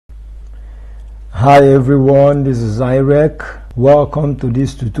Hi everyone, this is Irek. Welcome to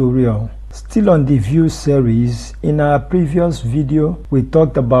this tutorial. Still on the view series, in our previous video we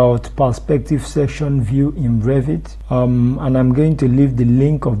talked about perspective section view in Revit, and I'm going to leave the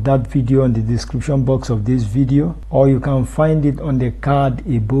link of that video in the description box of this video, or you can find it on the card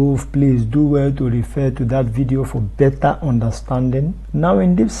above. Please do well to refer to that video for better understanding. Now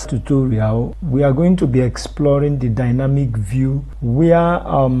in this tutorial we are going to be exploring the dynamic view, where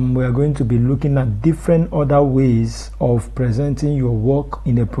we are going to be looking at different other ways of presenting your work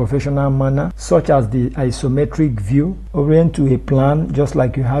in a professional manner, such as the isometric view, orient to a plan just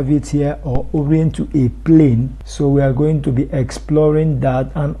like you have it here, or orient to a plane. So we are going to be exploring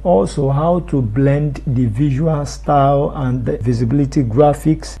that, and also how to blend the visual style and the visibility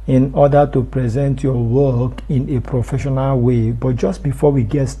graphics in order to present your work in a professional way. But just before we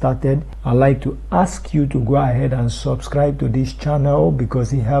get started, I'd like to ask you to go ahead and subscribe to this channel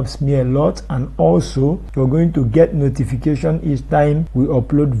because it helps me a lot, and also you're going to get notification each time we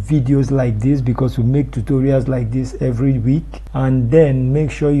upload videos like this, because we make tutorials like this every week. And then make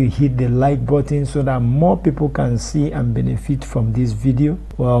sure you hit the like button so that more people can see and benefit from this video.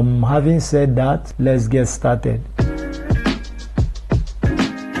 Having said that, let's get started.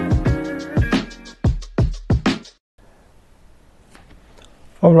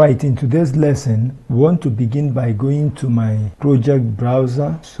 Alright, in today's lesson, we want to begin by going to my project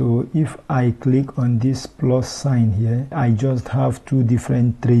browser. So if I click on this plus sign here, I just have two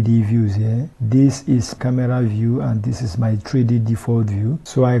different 3D views here. This is camera view and this is my 3D default view.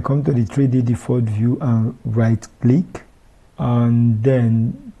 So I come to the 3D default view and right click and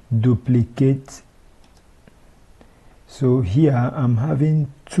then duplicate. So here I'm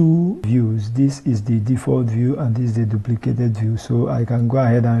having two views. This is the default view and this is the duplicated view. So I can go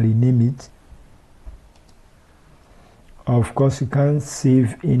ahead and rename it. Of course, you can't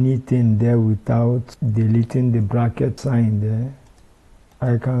save anything there without deleting the bracket sign there.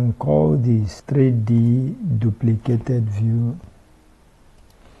 I can call this 3D duplicated view.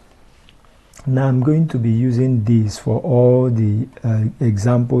 Now I'm going to be using this for all the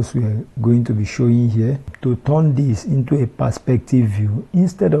examples we are going to be showing here. To turn this into a perspective view,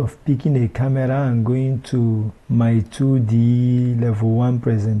 instead of picking a camera and going to my 2D level 1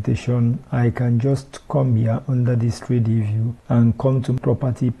 presentation, I can just come here under this 3D view and come to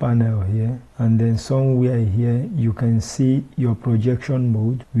property panel here, and then somewhere here you can see your projection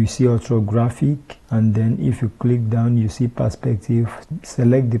mode. We see orthographic, and then if you click down you see perspective.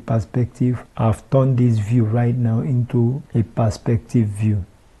 Select the perspective. I've turned this view right now into a perspective view.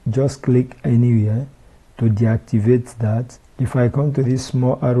 Just click anywhere to deactivate that. If I come to this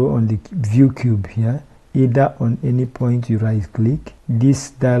small arrow on the view cube here, either on any point you right click, this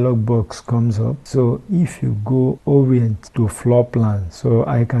dialog box comes up. So if you go orient to floor plan, so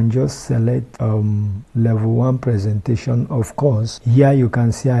I can just select level 1 presentation. Of course, here you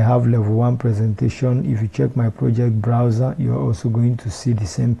can see I have level 1 presentation. If you check my project browser, you're also going to see the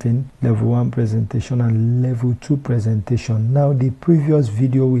same thing, level 1 presentation and level 2 presentation. Now the previous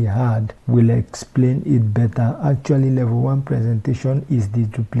video we had will explain it better. Actually, level 1 presentation is the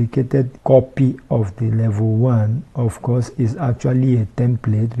duplicated copy of the level 1. Of course, is actually a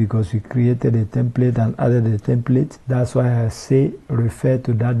template because we created a template and added a template. That's why I say refer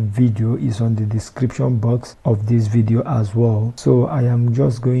to that video. Is on the description box of this video as well. So I am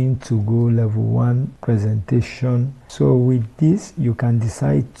just going to go level 1 presentation. So with this you can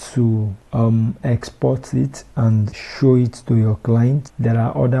decide to export it and show it to your client. There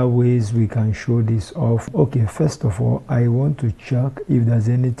are other ways we can show this off. Okay, first of all I want to check if there's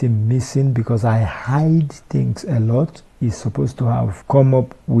anything missing because I hide things a lot. Is supposed to have come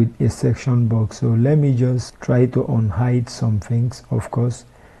up with a section box. So let me just try to unhide some things. Of course,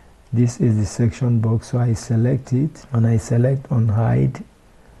 this is the section box, so I select it and I select unhide.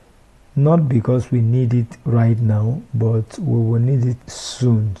 Not because we need it right now, but we will need it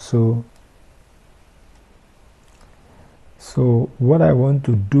soon. So what I want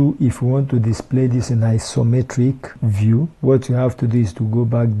to do, if you want to display this in isometric view, what you have to do is to go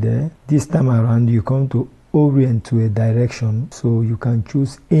back there. This time around you come to orient to a direction, so you can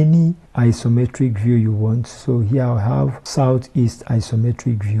choose any isometric view you want. So here I have southeast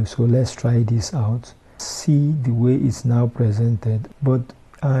isometric view. So let's try this out. See the way it's now presented, but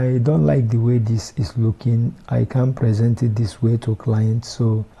I don't like the way this is looking. I can't present it this way to clients,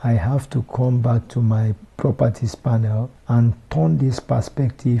 so I have to come back to my properties panel and turn this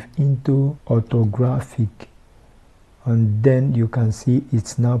perspective into orthographic, and then you can see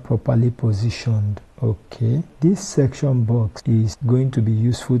it's now properly positioned. Okay, this section box is going to be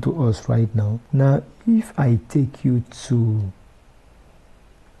useful to us right now. Now if I take you to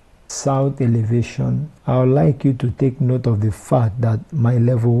south elevation, I would like you to take note of the fact that my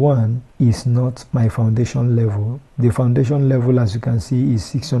level 1 is not my foundation level. The foundation level, as you can see, is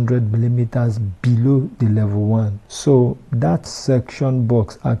 600 millimeters below the level 1. So that section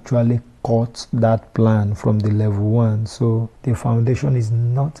box actually cut that plan from the level 1, so the foundation is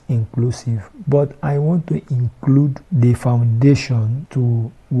not inclusive. But I want to include the foundation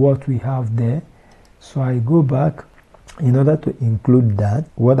to what we have there. So I go back. In order to include that,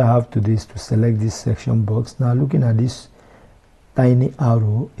 what I have to do is to select this section box. Now looking at this tiny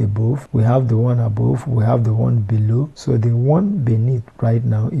arrow above, we have the one above, we have the one below. So the one beneath right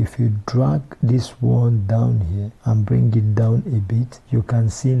now, if you drag this one down here and bring it down a bit, you can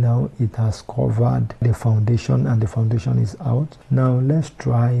see now it has covered the foundation and the foundation is out. Now let's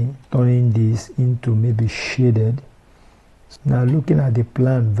try turning this into maybe shaded. Now looking at the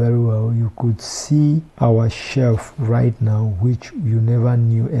plan very well, you could see our shelf right now, which you never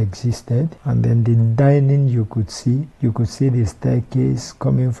knew existed. And then the dining you could see the staircase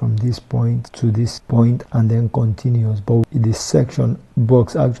coming from this point to this point and then continuous. But the section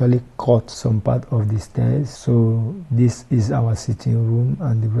box actually cut some part of the stairs. So this is our sitting room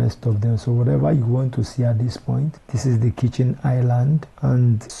and the rest of them. So whatever you want to see at this point, this is the kitchen island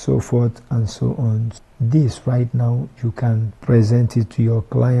and so forth and so on. This right now you can present it to your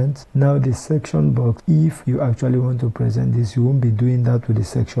client. Now the section box, if you actually want to present this, you won't be doing that with the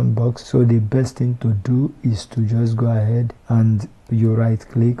section box. So the best thing to do is to just go ahead and you right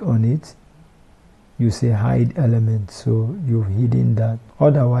click on it, you say hide element, so you've hidden that.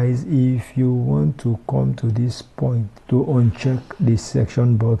 Otherwise, if you want to come to this point to uncheck the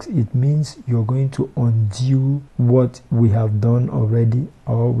section box, it means you're going to undo what we have done already,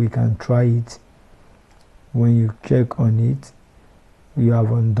 or we can try it. When you check on it, you have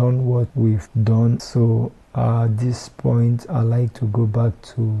undone what we've done. So at this point, I like to go back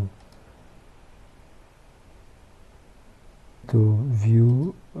to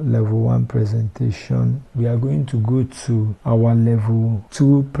view level 1 presentation. We are going to go to our level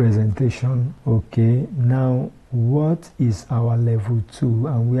 2 presentation. Okay, now what is our level 2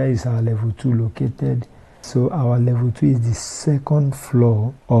 and where is our level 2 located? So our level 2 is the second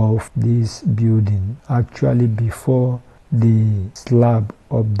floor of this building. Actually, before the slab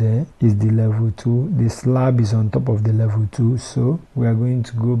up there is the level 2. The slab is on top of the level 2. So we are going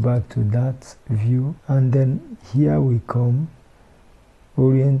to go back to that view. And then here we come,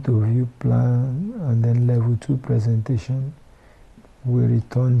 orient to view plan, and then level 2 presentation. We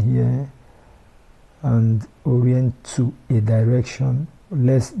return here and orient to a direction.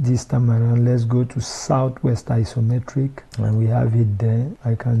 This time around, let's go to southwest isometric, and we have it there.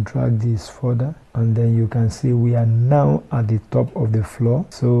 I can drag this further, and then you can see we are now at the top of the floor.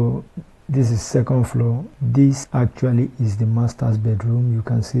 So this is second floor. This actually is the master's bedroom. You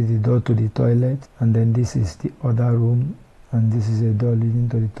can see the door to the toilet, and then this is the other room, and this is a door leading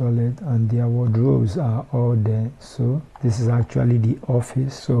to the toilet, and their wardrobes are all there. So this is actually the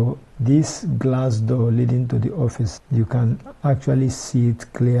office. So this glass door leading to the office, you can actually see it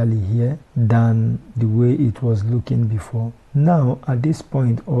clearly here than the way it was looking before. Now at this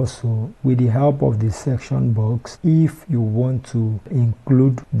point also, with the help of the section box, if you want to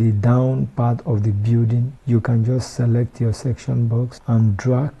include the down part of the building, you can just select your section box and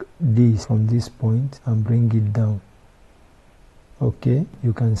drag this from this point and bring it down. Okay,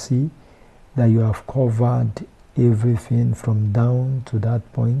 you can see that you have covered everything from down to that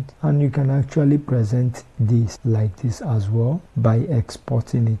point, and you can actually present this like this as well by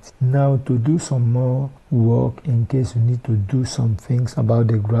exporting it. Now to do some more work, in case you need to do some things about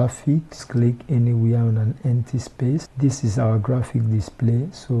the graphics, click anywhere on an empty space. This is our graphic display.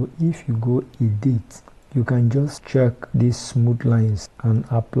 So if you go edit, you can just check these smooth lines and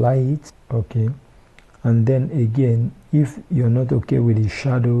apply it. Okay, and then again, if you're not okay with the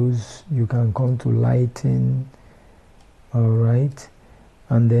shadows, you can come to lighting. All right,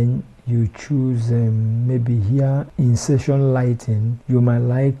 and then you choose maybe here insertion lighting. You might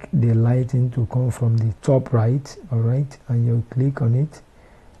like the lighting to come from the top right. All right, and you click on it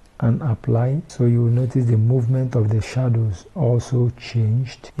and apply. So you will notice the movement of the shadows also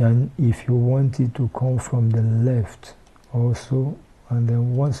changed. And if you want it to come from the left also, and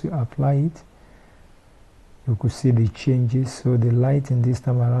then once you apply it, you could see the changes. So the lighting this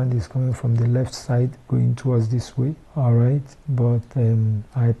time around is coming from the left side going towards this way. All right, but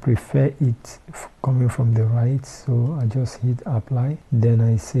I prefer it coming from the right, so I just hit apply, then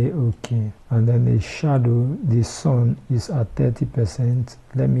I say okay. And then the shadow, the sun is at 30%.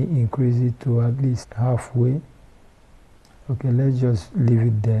 Let me increase it to at least halfway. Okay, let's just leave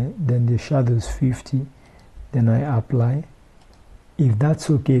it there. Then the shadow is 50, then I apply. If that's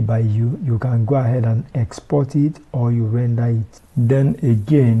okay by you, you can go ahead and export it or you render it. Then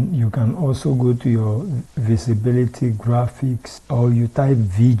again, you can also go to your visibility graphics or you type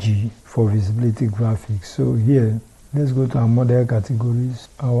VG for visibility graphics. So here, let's go to our model categories.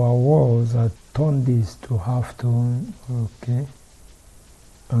 Our walls, I turn this to halftone, okay.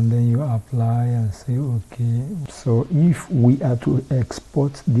 And then you apply and say okay. So if we are to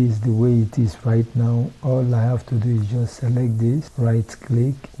export this the way it is right now, all I have to do is just select this, right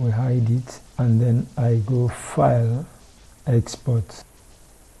click, we hide it, and then I go File, Export,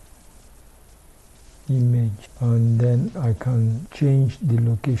 Image, and then I can change the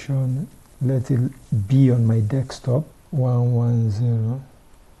location, let it be on my desktop, 110.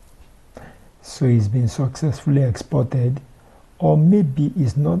 So it's been successfully exported. Or maybe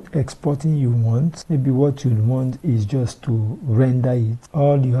it's not exporting you want. Maybe what you want is just to render it.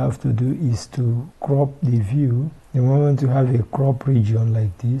 All you have to do is to crop the view. The moment you have a crop region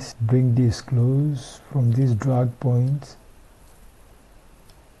like this, bring this close from this drag point.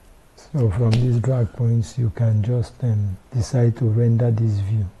 So from these drag points, you can just decide to render this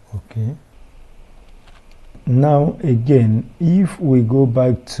view, okay? Now again, if we go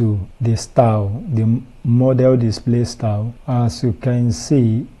back to the style, the model display style, as you can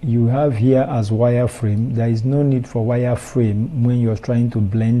see, you have here as wireframe. There is no need for wireframe when you're trying to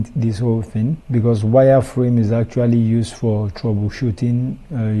blend this whole thing, because wireframe is actually used for troubleshooting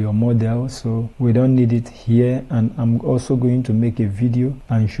your model, so we don't need it here. And I'm also going to make a video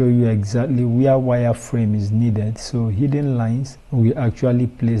and show you exactly where wireframe is needed. So hidden lines, we actually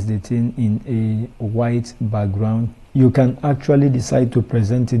place the thing in a white background. You can actually decide to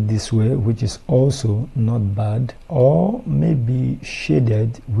present it this way, which is also not bad, or maybe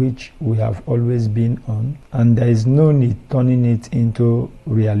shaded, which we have always been on, and there is no need turning it into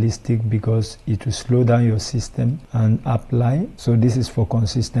realistic because it will slow down your system. And apply, so this is for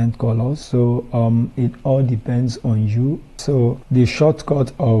consistent colors. So it all depends on you. So the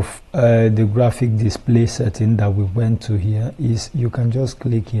shortcut of the graphic display setting that we went to here is you can just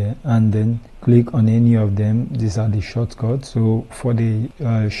click here and then click on any of them. These are the shortcuts. So for the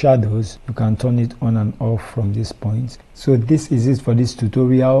shadows, you can turn it on and off from this point. So this is it for this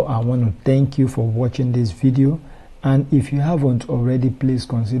tutorial. I want to thank you for watching this video, and if you haven't already, please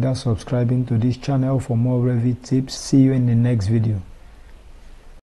consider subscribing to this channel for more Revit tips. See you in the next video.